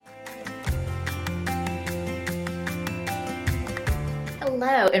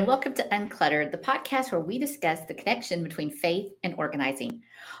Hello, and welcome to Uncluttered, the podcast where we discuss the connection between faith and organizing.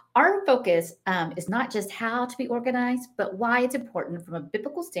 Our focus is not just how to be organized, but why it's important from a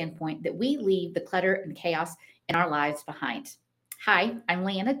biblical standpoint that we leave the clutter and chaos in our lives behind. Hi, I'm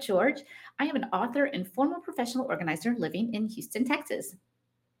Leanna George. I am an author and former professional organizer living in Houston, Texas.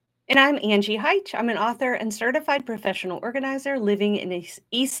 And I'm Angie Heitch. I'm an author and certified professional organizer living in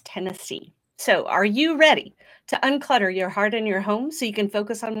East Tennessee. So, are you ready to unclutter your heart and your home so you can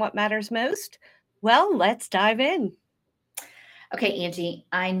focus on what matters most? Well, let's dive in. Okay, Angie,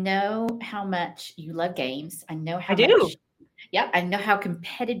 I know how much you love games. I know how I do. much, I know how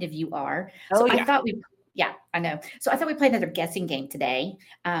competitive you are. So Oh, I yeah. thought I know. So I thought we'd play another guessing game today,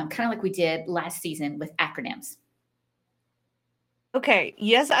 kind of like we did last season with acronyms. Okay.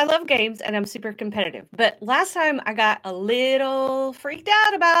 Yes, I love games and I'm super competitive. But last time I got a little freaked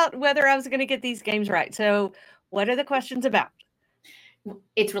out about whether I was going to get these games right. So, what are the questions about?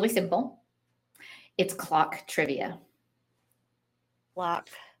 It's really simple. It's clock trivia. Clock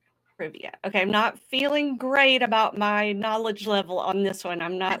trivia. Okay, I'm not feeling great about my knowledge level on this one.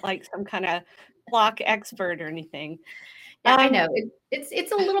 I'm not like some kind of clock expert or anything. Yeah, I know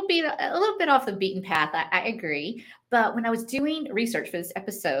it's a little bit off the beaten path. I agree, but when I was doing research for this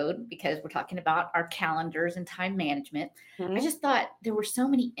episode, because we're talking about our calendars and time management, I Mhm. just thought there were so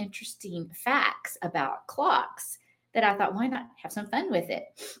many interesting facts about clocks that I thought, why not have some fun with it?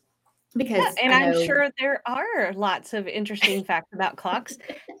 Yeah, Because and I I'm know sure there are lots of interesting facts about clocks.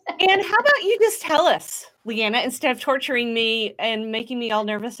 And how about you just tell us, Leanna, instead of torturing me and making me all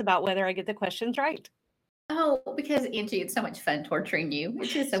nervous about whether I get the questions right? oh, because Angie, it's so much fun torturing you.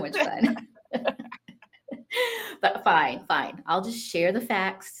 It's just so much fun. But fine. I'll just share the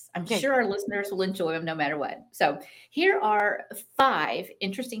facts. I'm Okay. sure our listeners will enjoy them no matter what. So, here are 5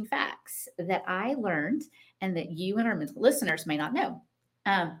 interesting facts that I learned and that you and our listeners may not know.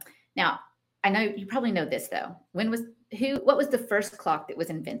 Now, I know you probably know this though. What was the first clock that was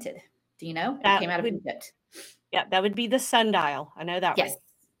invented? Do you know? It That came out of would Egypt. that would be the sundial. I know that Yes, one.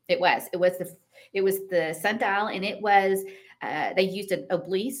 it was. It was the sundial, and it was they used an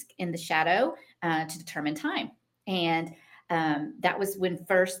obelisk in the shadow to determine time, and that was when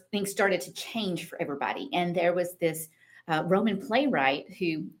first things started to change for everybody. And there was this Roman playwright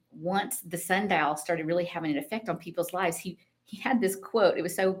who, once the sundial started really having an effect on people's lives, he had this quote. It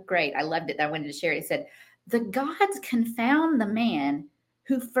was so great. I loved it. I wanted to share it. It said, "The gods confound the man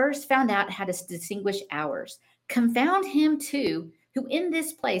who first found out how to distinguish hours. Confound him too, who in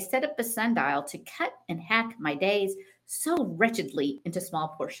this place set up a sundial to cut and hack my days so wretchedly into small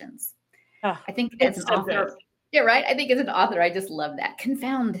portions." Oh, I think as it's an so good. author, yeah, right. I think as an author, I just love that.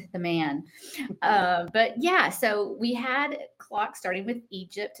 Confound the man. But yeah, so we had clocks starting with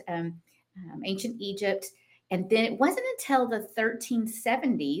Egypt, ancient Egypt. And then it wasn't until the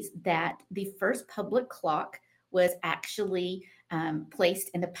 1370s that the first public clock was actually placed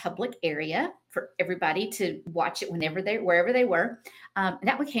in the public area for everybody to watch it wherever they were. And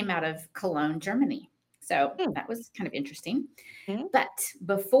that one came out of Cologne, Germany. So Hmm. that was kind of interesting. Mhm. But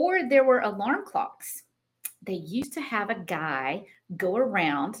before there were alarm clocks, they used to have a guy go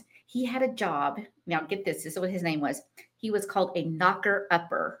around. He had a job. Now, get this is what his name was. He was called a knocker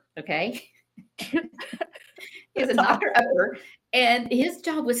upper. Okay. He was a That's knocker awesome. upper. And his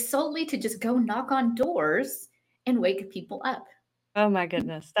job was solely to just go knock on doors and wake people up. Oh my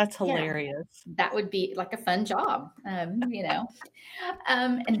goodness, that's Yeah, hilarious. that would be like a fun job, and then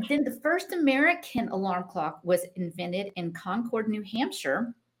the first American alarm clock was invented in Concord, New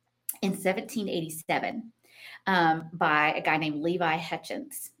Hampshire in 1787 by a guy named Levi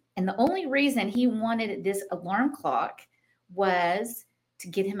Hutchins. And the only reason he wanted this alarm clock was to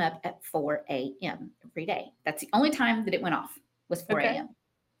get him up at 4 a.m. every day. That's the only time that it went off was 4 Okay. a.m.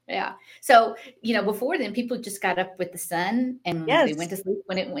 Yeah. So, before then, people just got up with the sun and they Yes. went to sleep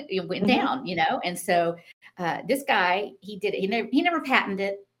when it went Mhm. down. And so this guy, he did it. He never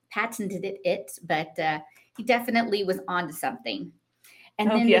patented it, but he definitely was onto something.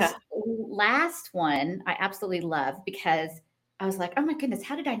 And Oh then yeah. this last one I absolutely love because I was like, oh my goodness,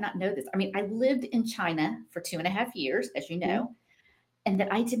 how did I not know this? I mean, I lived in China for 2.5 years, as you Mhm. know, and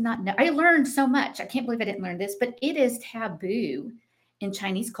that I did not know. I learned so much. I can't believe I didn't learn this, but it is taboo in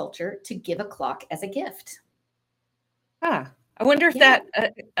Chinese culture to give a clock as a gift. Huh. I wonder if Yeah,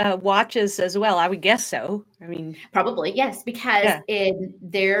 that watches as well. I would guess so. I mean, probably yes, because yeah.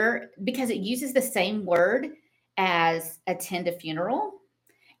 it uses the same word as attend a funeral.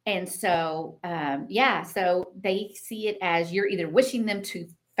 And so, so they see it as you're either wishing them to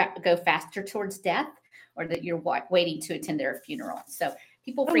go faster towards death or that you're waiting to attend their funeral. So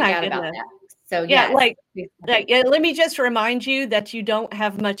People Oh freak my out about goodness. that. So Yeah, yes. let me just remind you that you don't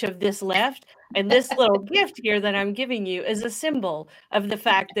have much of this left. And this little gift here that I'm giving you is a symbol of the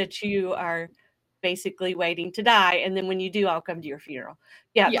fact that you are basically waiting to die. And then when you do, I'll come to your funeral.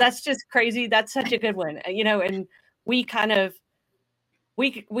 Yeah, Yeah. that's just crazy. That's such a good one. And we kind of,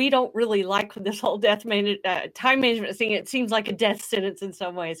 we don't really like this whole time management thing. It seems like a death sentence in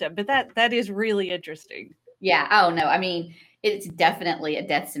some ways, but that is really interesting. Yeah. Oh no. I mean, it's definitely a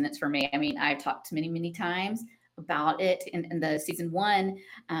death sentence for me. I mean, I've talked many, many times about it in the season one,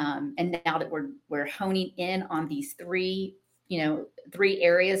 and now that we're honing in on these three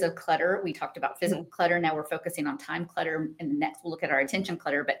areas of clutter. We talked about physical clutter. Now we're focusing on time clutter, and next we'll look at our attention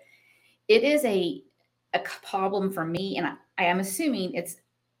clutter. But it is a problem for me, and I am assuming it's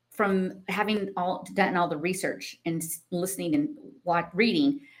from having done all the research and listening and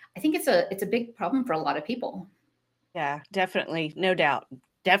reading. I think it's a big problem for a lot of people. Yeah, definitely. No doubt.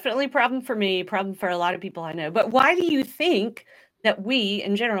 Definitely problem for me, problem for a lot of people I know. But why do you think that we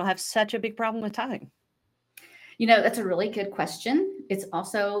in general have such a big problem with time? That's a really good question. It's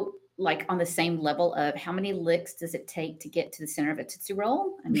also like on the same level of how many licks does it take to get to the center of a Tootsie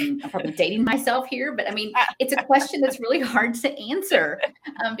Roll? I mean, I'm probably dating myself here, but I mean, it's a question that's really hard to answer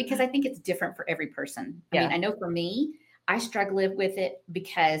because I think it's different for every person. I mean, I know for me, I struggle with it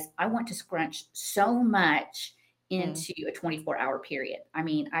because I want to scrunch so much into a 24-hour period. I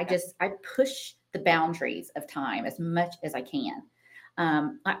mean, I push the boundaries of time as much as I can.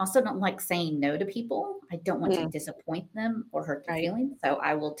 I also don't like saying no to people. I don't want to disappoint them or hurt their feelings. So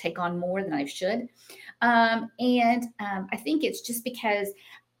I will take on more than I should. I think it's just because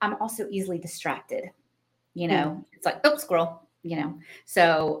I'm also easily distracted. It's like, oh, squirrel,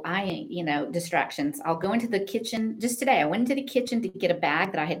 So distractions. I'll go into the kitchen. Just today, I went into the kitchen to get a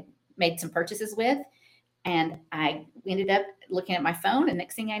bag that I had made some purchases with. And I ended up looking at my phone. And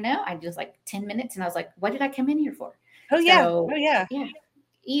next thing I know, I just like 10 minutes. And I was like, what did I come in here for? Oh, yeah. Yeah,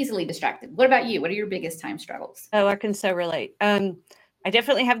 easily distracted. What about you? What are your biggest time struggles? Oh, I can so relate. I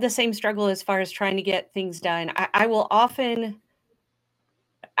definitely have the same struggle as far as trying to get things done. I will often,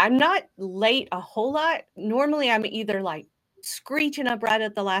 I'm not late a whole lot. Normally, I'm either like screeching up right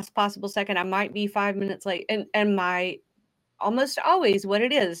at the last possible second. I might be 5 minutes late. And my almost always what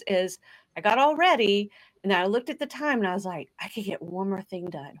it is I got all ready and I looked at the time and I was like, I could get one more thing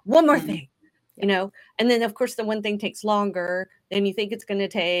done. One more thing. And then of course the one thing takes longer than you think it's going to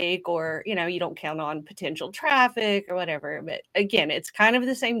take, or you don't count on potential traffic or whatever. But again, it's kind of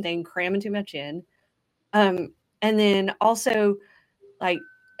the same thing, cramming too much in. And then also like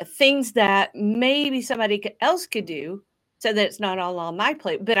things that maybe somebody else could do so that it's not all on my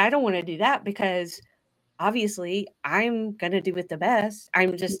plate. But I don't want to do that because obviously I'm going to do it the best.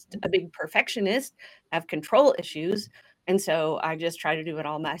 I'm just a big perfectionist, have control issues. And so I just try to do it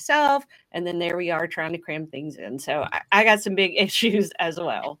all myself. And then there we are trying to cram things in. So I got some big issues as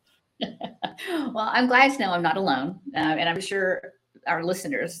well. Well, I'm glad to know I'm not alone. And I'm sure our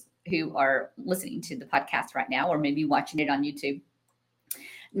listeners who are listening to the podcast right now, or maybe watching it on YouTube,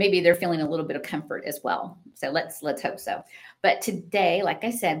 maybe they're feeling a little bit of comfort as well. So let's hope so. But today, like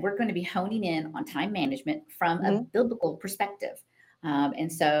I said, we're going to be honing in on time management from a biblical perspective.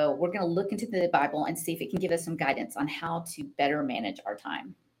 And so we're going to look into the Bible and see if it can give us some guidance on how to better manage our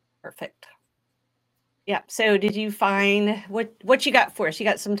time. Perfect. Yeah. So did you find what you got for us? You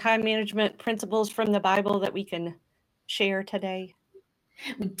got some time management principles from the Bible that we can share today?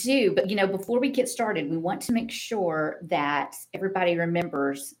 We do, but before we get started, we want to make sure that everybody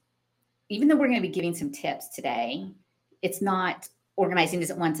remembers, even though we're going to be giving some tips today, it's not organizing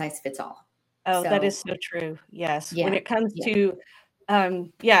isn't one size fits all. Oh, that is so true. Yes. Yeah, When it comes to,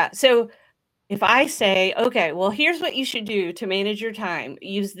 So if I say, okay, well, here's what you should do to manage your time,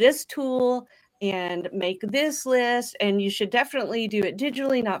 use this tool and make this list, and you should definitely do it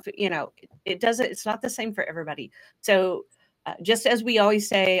digitally, not, it's not the same for everybody. So just as we always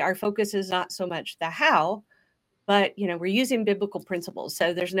say, our focus is not so much the how, but, we're using biblical principles.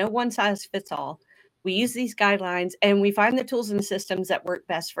 So there's no one size fits all. We use these guidelines and we find the tools and the systems that work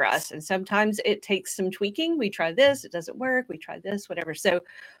best for us. And sometimes it takes some tweaking. We try this, it doesn't work. We try this, whatever. So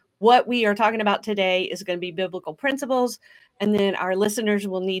what we are talking about today is going to be biblical principles. And then our listeners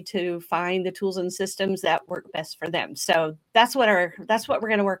will need to find the tools and systems that work best for them. So that's what we're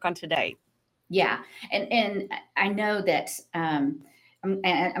going to work on today. Yeah. And I know that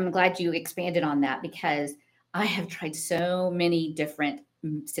I'm glad you expanded on that, because I have tried so many different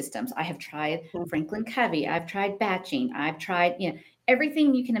systems. I have tried Franklin Covey. I've tried batching. I've tried,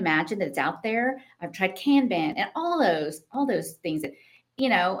 everything you can imagine that's out there. I've tried Kanban and all those things that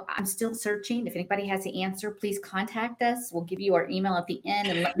I'm still searching. If anybody has the answer, please contact us. We'll give you our email at the end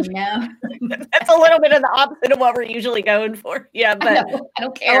and let me know. That's a little bit of the opposite of what we're usually going for. Yeah, but I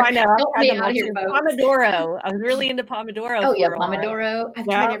don't care. I know. Help me out here, folks. Pomodoro. I was really into Pomodoro. Oh yeah, Pomodoro. I've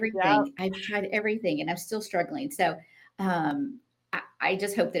tried everything. Yeah. I've tried everything, and I'm still struggling. So, I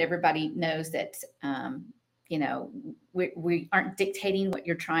just hope that everybody knows that, we aren't dictating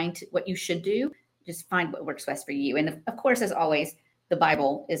what you should do. Just find what works best for you. And of course, as always, the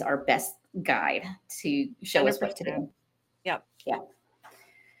Bible is our best guide to show 100%. Us what to do. Yep. Yeah.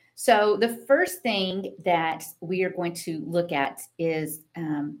 So the first thing that we are going to look at is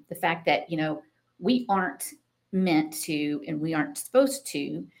the fact that, we aren't meant to, and we aren't supposed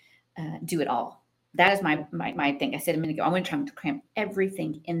to do it all. That is my thing. I said a minute ago, I'm going to try to cram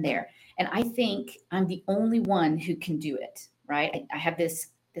everything in there. And I think I'm the only one who can do it, right? I have this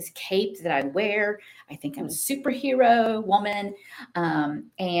cape that I wear. I think I'm a superhero woman.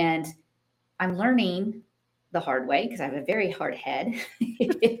 And I'm learning the hard way, because I have a very hard head,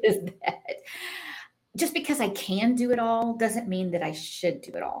 is that just because I can do it all doesn't mean that I should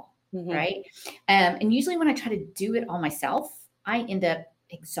do it all. Right? And usually when I try to do it all myself, I end up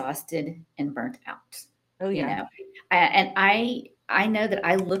exhausted and burnt out. Oh yeah. And I know that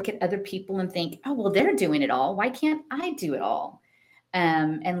I look at other people and think, oh, well, they're doing it all. Why can't I do it all?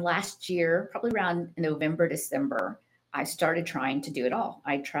 And last year, probably around November, December, I started trying to do it all.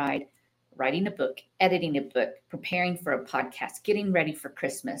 I tried writing a book, editing a book, preparing for a podcast, getting ready for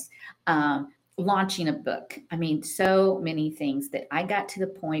Christmas, launching a book. I mean, so many things that I got to the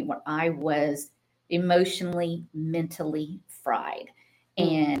point where I was emotionally, mentally fried.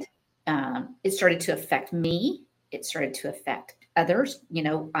 And it started to affect me. It started to affect others.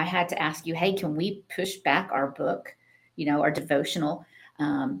 I had to ask you, hey, can we push back our book, our devotional,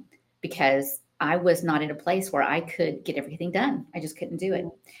 because I was not in a place where I could get everything done. I just couldn't do it.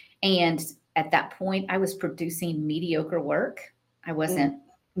 And at that point, I was producing mediocre work. I wasn't,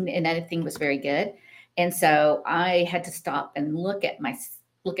 and everything was very good. And so I had to stop and look at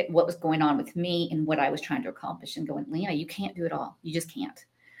what was going on with me and what I was trying to accomplish, and going, Lena, you can't do it all. You just can't.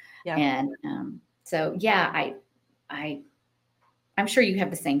 Yeah. And so, yeah, I'm sure you have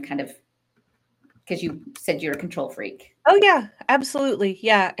the same kind of, because you said you're a control freak. Oh yeah, absolutely.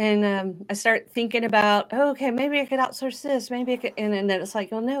 Yeah. And I start thinking about, okay, maybe I could outsource this. Maybe I could, and then it's like,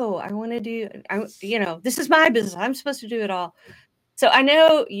 oh no, I want to do, this is my business. I'm supposed to do it all. So I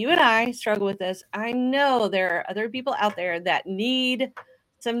know you and I struggle with this. I know there are other people out there that need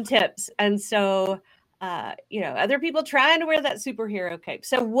some tips. And so, other people trying to wear that superhero cape.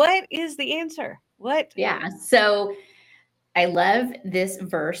 So what is the answer? What? Yeah. So I love this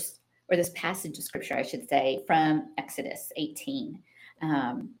verse, or this passage of scripture, I should say, from Exodus 18.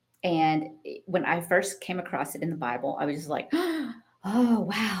 And when I first came across it in the Bible, I was just like, oh,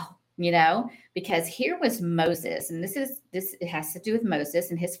 wow. Because here was Moses, and it has to do with Moses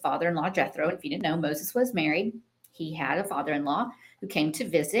and his father-in-law, Jethro. And if you didn't know, Moses was married. He had a father-in-law who came to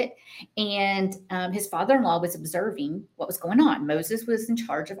visit, and his father-in-law was observing what was going on. Moses was in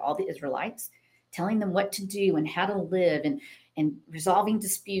charge of all the Israelites, telling them what to do and how to live, and resolving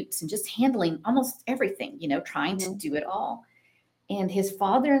disputes, and just handling almost everything, trying to do it all. And his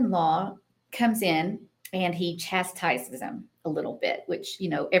father-in-law comes in and he chastises him a little bit, which,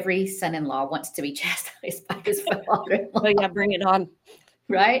 every son-in-law wants to be chastised by his father-in-law. Oh yeah, bring it on.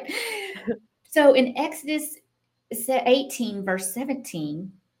 Right? So in Exodus 18, verse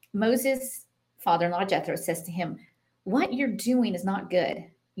 17, Moses' father-in-law Jethro says to him, what you're doing is not good.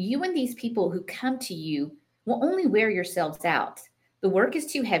 You and these people who come to you will only wear yourselves out. The work is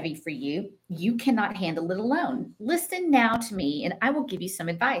too heavy for you. You cannot handle it alone. Listen now to me, and I will give you some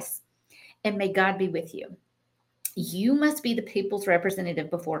advice. And may God be with you. You must be the people's representative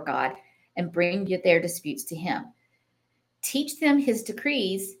before God and bring their disputes to him. Teach them his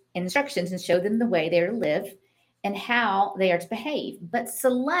decrees and instructions, and show them the way they are to live and how they are to behave. But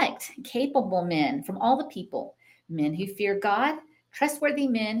select capable men from all the people, men who fear God, trustworthy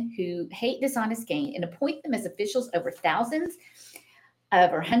men who hate dishonest gain, and appoint them as officials over thousands,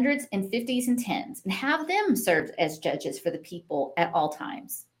 over hundreds and fifties and tens, and have them serve as judges for the people at all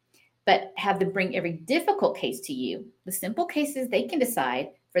times. But have them bring every difficult case to you. The simple cases they can decide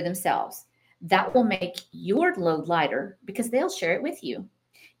for themselves. That will make your load lighter, because they'll share it with you.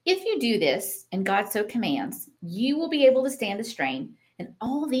 If you do this, and God so commands, you will be able to stand the strain, and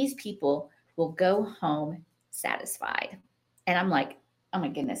all these people will go home satisfied. And I'm like, oh my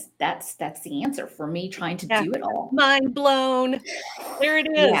goodness, that's the answer for me trying to do it all. Mind blown. There it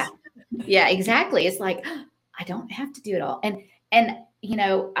is. Yeah, exactly. It's like, I don't have to do it all. And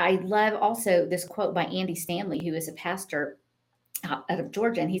I love also this quote by Andy Stanley, who is a pastor out of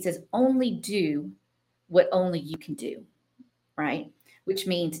Georgia, and he says, only do what only you can do, right? Which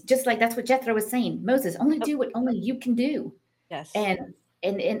means just like that's what Jethro was saying, Moses, only Yep. do what only you can do. Yes. And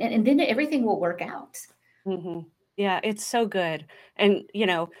then everything will work out. Mhm. Yeah, it's so good. And,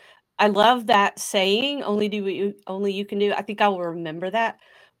 I love that saying, only do what only you can do. I think I will remember that.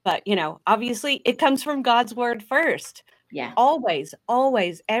 But, obviously it comes from God's word first. Yeah. Always,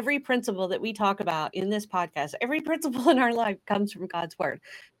 always, every principle that we talk about in this podcast, every principle in our life comes from God's word.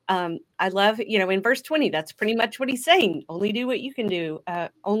 I love, in verse 20, that's pretty much what he's saying. Only do what you can do.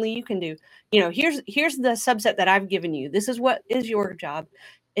 Only you can do. Here's the subset that I've given you. This is what is your job.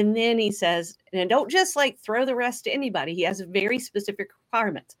 And then he says, and don't just like throw the rest to anybody. He has very specific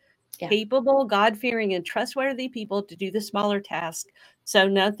requirements. Yeah. Capable, God-fearing, and trustworthy people to do the smaller task so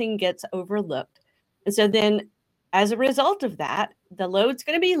nothing gets overlooked. And so then as a result of that, the load's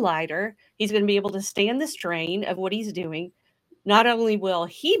going to be lighter. He's going to be able to stand the strain of what he's doing. Not only will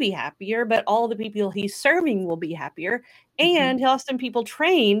he be happier, but all the people he's serving will be happier. And he'll have some people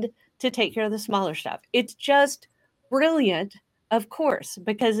trained to take care of the smaller stuff. It's just brilliant, of course,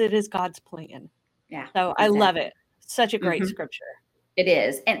 because it is God's plan. Yeah. So I love it. Such a great scripture. It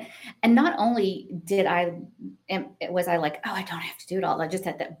is. And not only was I like, oh, I don't have to do it all. I just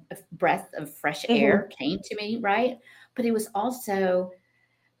had that breath of fresh air came to me, right? But it was also,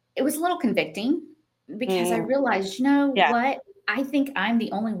 it was a little convicting because I realized, what? I think I'm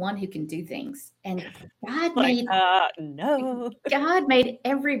the only one who can do things. And God made no. God made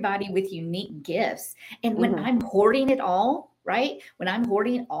everybody with unique gifts. And when I'm hoarding it all, right? When I'm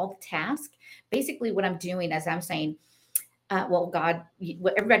hoarding all the tasks, basically what I'm doing is I'm saying, well, God,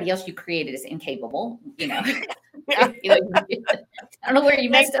 everybody else you created is incapable, I don't know where you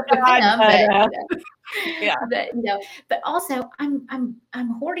messed up with them, but also I'm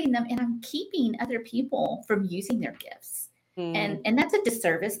hoarding them and I'm keeping other people from using their gifts. And that's a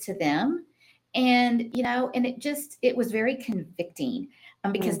disservice to them. And, and it was very convicting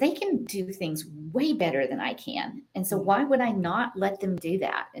because they can do things way better than I can. And so why would I not let them do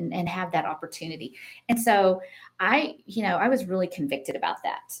that and have that opportunity? And so I was really convicted about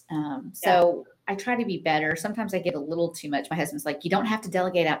that. So I try to be better. Sometimes I get a little too much. My husband's like, you don't have to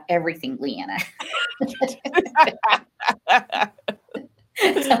delegate out everything, Leanna. So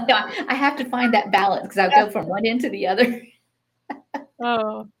I have to find that balance because I'll go from one end to the other.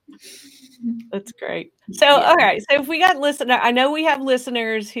 Oh, that's great. So, all right. So if we got I know we have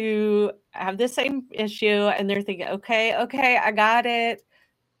listeners who have the same issue and they're thinking, okay, I got it.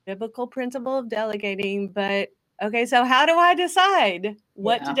 Biblical principle of delegating, but okay, so how do I decide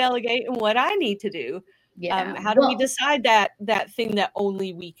what to delegate and what I need to do? How do we decide that thing that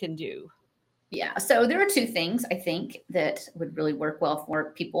only we can do? Yeah. So there are two things I think that would really work well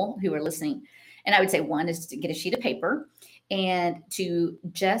for people who are listening. And I would say one is to get a sheet of paper and to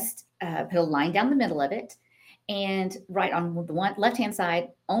just put a line down the middle of it and write on the one left-hand side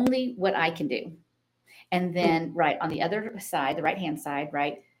only what I can do. And then write on the other side, the right-hand side,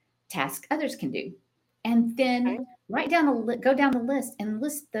 right, task others can do. And then go down the list and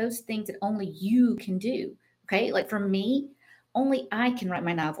list those things that only you can do. Okay. Like for me, only I can write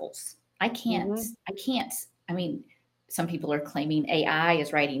my novels. I can't. I mean, some people are claiming AI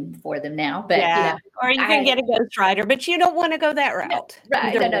is writing for them now, but or you can get a ghostwriter, but you don't want to go that route.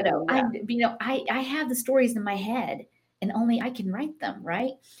 Right. No. I have the stories in my head and only I can write them.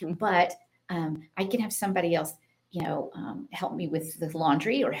 Right. But I can have somebody else, help me with the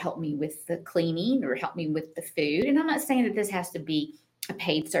laundry or help me with the cleaning or help me with the food. And I'm not saying that this has to be a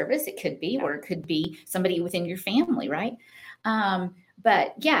paid service. It could be, or it could be somebody within your family. Right.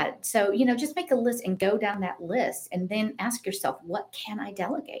 But so, just make a list and go down that list and then ask yourself, what can I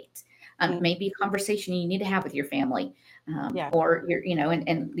delegate? Maybe a conversation you need to have with your family or your,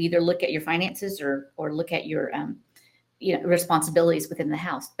 and either look at your finances or look at your, responsibilities within the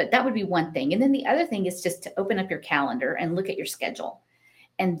house. But that would be one thing. And then the other thing is just to open up your calendar and look at your schedule.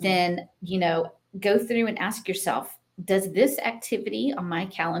 And then, go through and ask yourself, does this activity on my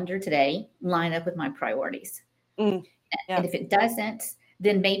calendar today line up with my priorities? And if it doesn't,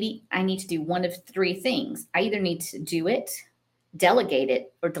 then maybe I need to do one of three things. I either need to do it, delegate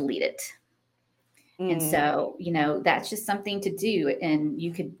it, or delete it. And so, that's just something to do. And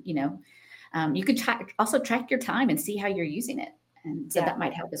you could, you could also track your time and see how you're using it. And so that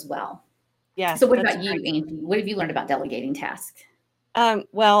might help as well. Yeah. So what about you, Angie? What have you learned about delegating tasks?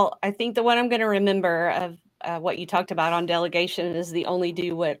 Well, I think the one I'm going to remember of what you talked about on delegation is the only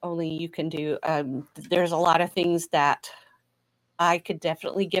do what only you can do. There's a lot of things that I could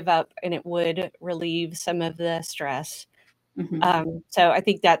definitely give up and it would relieve some of the stress. So I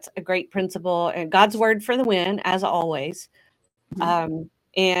think that's a great principle and God's word for the win, as always.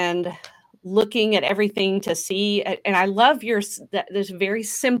 and looking at everything to see. And I love this very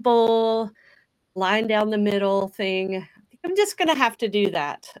simple line down the middle thing. I think I'm just going to have to do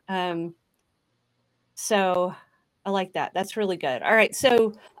that. So I like that. That's really good. All right.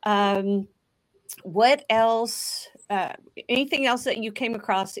 So what else? Anything else that you came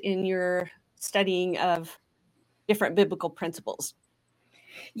across in your studying of different biblical principles?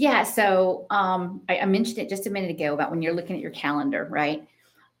 Yeah. So I mentioned it just a minute ago about when you're looking at your calendar, right?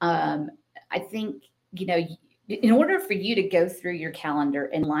 I think, in order for you to go through your calendar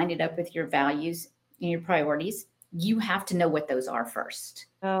and line it up with your values and your priorities, you have to know what those are first,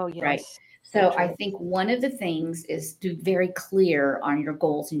 Oh, right? yes. So So I true. think one of the things is to be very clear on your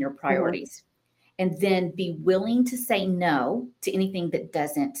goals and your priorities, and then be willing to say no to anything that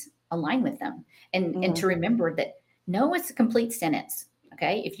doesn't align with them. And to remember that no is a complete sentence.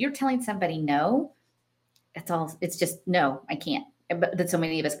 Okay. If you're telling somebody no, it's just no, I can't. But that so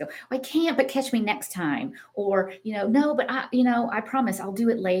many of us go, well, I can't, but catch me next time. Or, no, but I promise I'll do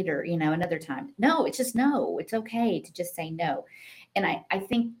it later, another time. No, it's just no. It's okay to just say no. And I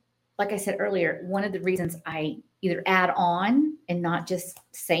think, like I said earlier, one of the reasons I either add on and not just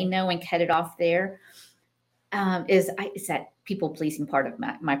say no and cut it off there is that people pleasing part of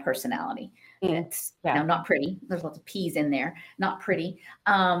my personality. It's not pretty. There's lots of P's in there, not pretty.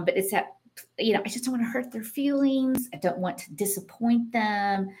 But it's that, I just don't want to hurt their feelings. I don't want to disappoint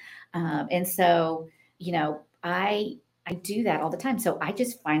them. And so, I do that all the time. So I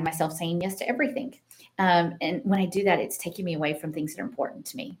just find myself saying yes to everything. And when I do that, it's taking me away from things that are important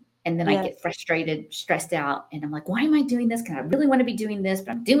to me. And then I get frustrated, stressed out, and I'm like, why am I doing this? Because I really want to be doing this, but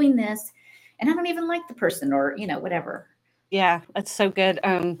I'm doing this. And I don't even like the person or, whatever. Yeah, that's so good.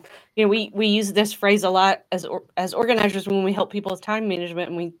 We use this phrase a lot as organizers when we help people with time management,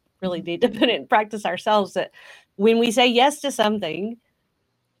 and we really need to put it in practice ourselves, that when we say yes to something,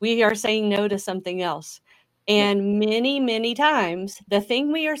 we are saying no to something else. And many, many times, the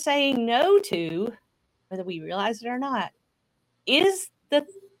thing we are saying no to, whether we realize it or not, is the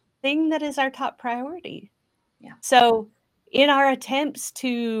thing that is our top priority. Yeah. So in our attempts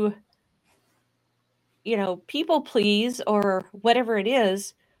to, people please or whatever it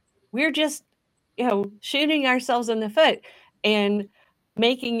is, we're just, shooting ourselves in the foot and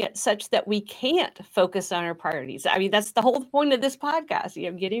making it such that we can't focus on our priorities. I mean, that's the whole point of this podcast,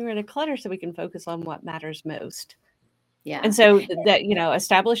 getting rid of clutter so we can focus on what matters most. Yeah. And so that,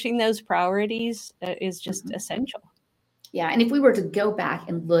 establishing those priorities is just essential. Yeah. And if we were to go back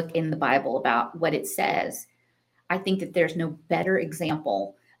and look in the Bible about what it says, I think that there's no better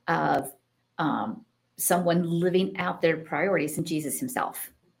example of someone living out their priorities than Jesus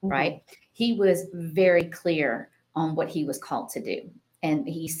himself, right? He was very clear on what he was called to do. And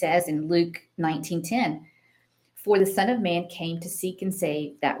he says in Luke 19:10, for the Son of Man came to seek and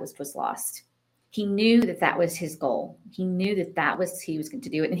save that which was lost. He knew that that was his goal. He knew that he was going to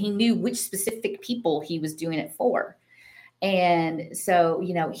do it. And he knew which specific people he was doing it for. And so,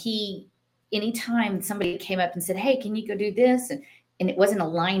 anytime somebody came up and said, hey, can you go do this? And it wasn't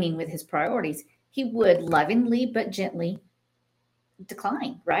aligning with his priorities, he would lovingly but gently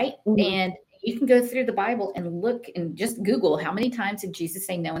decline, right? And you can go through the Bible and look and just Google how many times did Jesus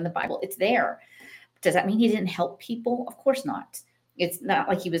say no in the Bible? It's there. Does that mean he didn't help people? Of course not. It's not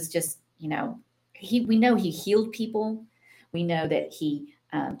like he was just, we know he healed people. We know that he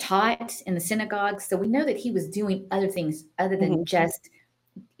taught in the synagogues. So we know that he was doing other things other than just,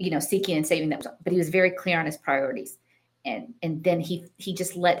 seeking and saving them. But he was very clear on his priorities. And then he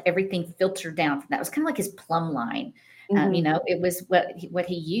just let everything filter down from that. It was kind of like his plumb line. It was what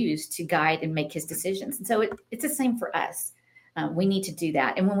he used to guide and make his decisions. And so it's the same for us. We need to do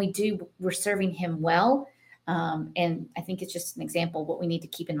that. And when we do, we're serving him well. And I think it's just an example of what we need to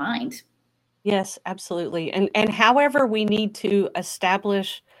keep in mind. Yes, absolutely. And however we need to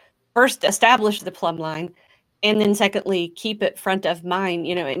establish the plumb line, and then secondly, keep it front of mind,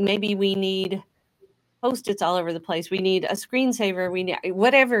 and maybe we need Post-its all over the place. We need a screensaver. We need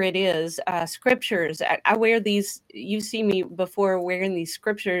whatever it is, scriptures. I wear these, you've seen me before wearing these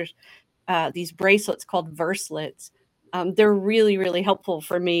scriptures, these bracelets called verselets. They're really, really helpful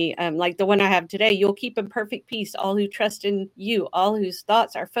for me. Like the one I have today, you'll keep in perfect peace all who trust in you, all whose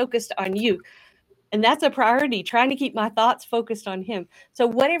thoughts are focused on you. And that's a priority, trying to keep my thoughts focused on him. So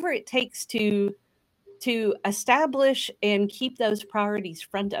whatever it takes to establish and keep those priorities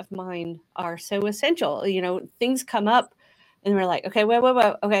front of mind are so essential. Things come up and we're like, okay, wait.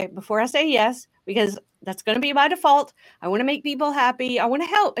 Okay, before I say yes, because that's going to be my default. I want to make people happy. I want to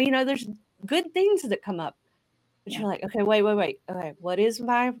help. There's good things that come up. But you're like, okay, wait. Okay,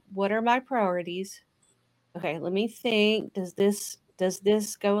 what are my priorities? Okay, let me think. Does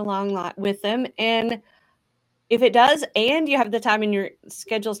this go along with them? And if it does, and you have the time and your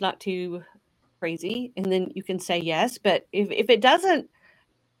schedule's not too crazy, and then you can say yes. But if it doesn't,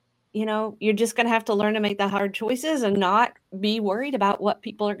 you're just going to have to learn to make the hard choices and not be worried about what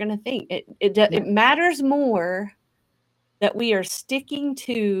people are going to think. It matters more that we are sticking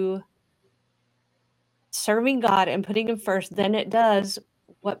to serving God and putting him first than it does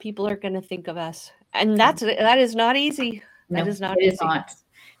what people are going to think of us. And that is not easy. No, That is not it is easy. not.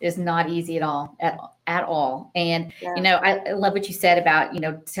 It is not easy at all, at all. And Yeah. I love what you said about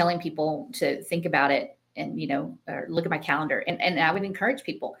telling people to think about it and or look at my calendar. And I would encourage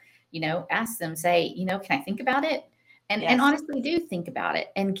people, ask them, say, can I think about it? And Yes. honestly, do think about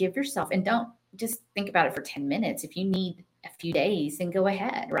it and give yourself, and don't just think about it for 10 minutes. If you need a few days, then go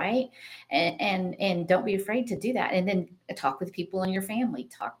ahead, right? And don't be afraid to do that. And then talk with people in your family.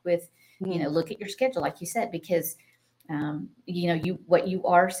 Talk with, look at your schedule, like you said, because what you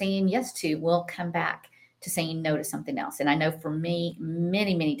are saying yes to will come back to saying no to something else. And I know for me,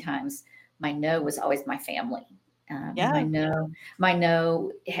 many, many times, my no was always my family. My no,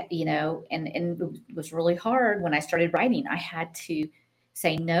 and it was really hard when I started writing. I had to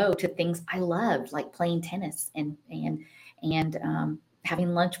say no to things I loved, like playing tennis and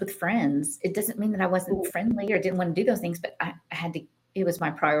having lunch with friends. It doesn't mean that I wasn't friendly or didn't want to do those things, but I had to. It was my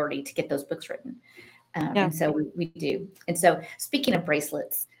priority to get those books written. And so we do. And so, speaking of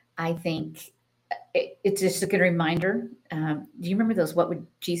bracelets, I think it's just a good reminder. Do you remember those "What Would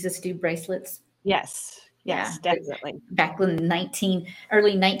Jesus Do" bracelets? Yes, Yeah, definitely. back in the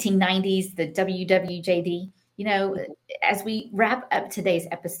early 1990s, the WWJD. As we wrap up today's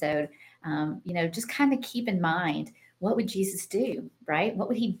episode, just kind of keep in mind, what would Jesus do, right? What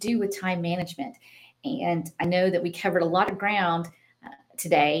would he do with time management? And I know that we covered a lot of ground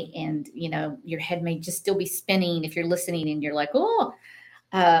today, and your head may just still be spinning if you're listening and you're like, oh,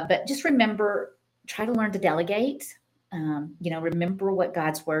 but just remember, try to learn to delegate. Remember what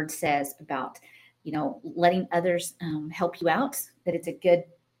God's word says about letting others help you out, that it's a good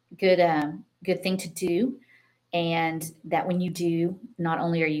thing to do, and that when you do, not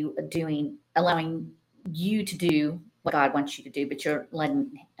only are you allowing you to do what God wants you to do, but you're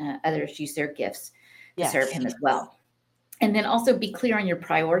letting others use their gifts to serve him as well. And then also be clear on your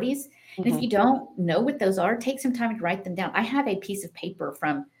priorities. And if you don't know what those are, take some time to write them down. I have a piece of paper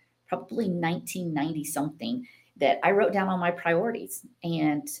from probably 1990 something that I wrote down all my priorities,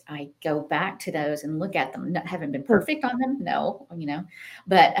 and I go back to those and look at them. Haven't been perfect on them, no,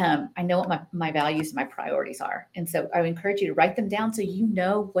 but I know what my values and my priorities are. And so I would encourage you to write them down so you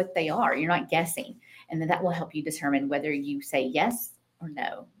know what they are. You're not guessing. And then that will help you determine whether you say yes or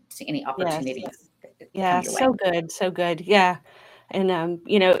no to any opportunities. Yeah, so good. Yeah. And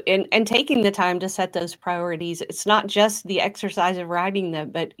and taking the time to set those priorities. It's not just the exercise of writing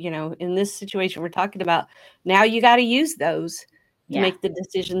them, but in this situation we're talking about, now you got to use those to make the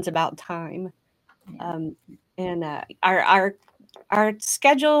decisions about time. And our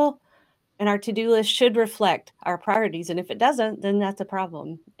schedule and our to-do list should reflect our priorities. And if it doesn't, then that's a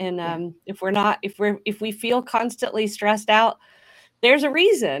problem. And if we feel constantly stressed out, there's a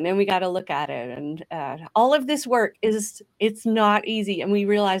reason, and we got to look at it. And all of this work it's not easy, and we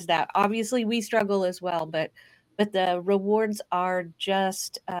realize that. Obviously, we struggle as well, but the rewards are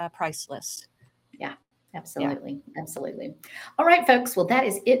just priceless. Yeah, absolutely. Yeah. Absolutely. All right, folks. Well, that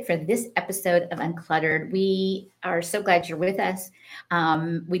is it for this episode of Uncluttered. We are so glad you're with us.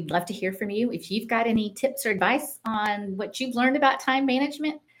 We'd love to hear from you. If you've got any tips or advice on what you've learned about time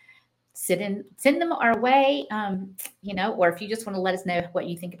management, send them our way, or if you just want to let us know what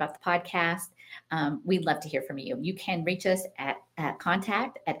you think about the podcast, we'd love to hear from you. You can reach us at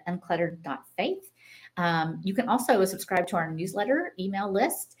contact@uncluttered.faith. You can also subscribe to our newsletter email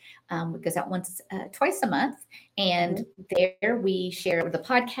list. Because that twice a month. And there we share the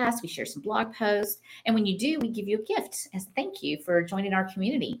podcast, we share some blog posts. And when you do, we give you a gift as a thank you for joining our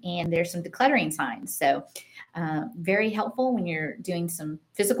community. And there's some decluttering signs. So very helpful when you're doing some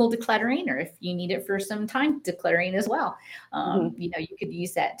physical decluttering, or if you need it for some time decluttering as well. You could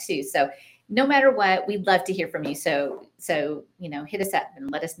use that too. So no matter what, we'd love to hear from you. So hit us up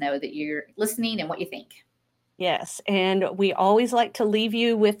and let us know that you're listening and what you think. Yes, and we always like to leave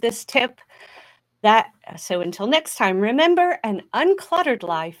you with this tip so until next time, remember, an uncluttered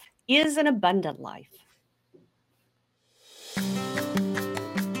life is an abundant life.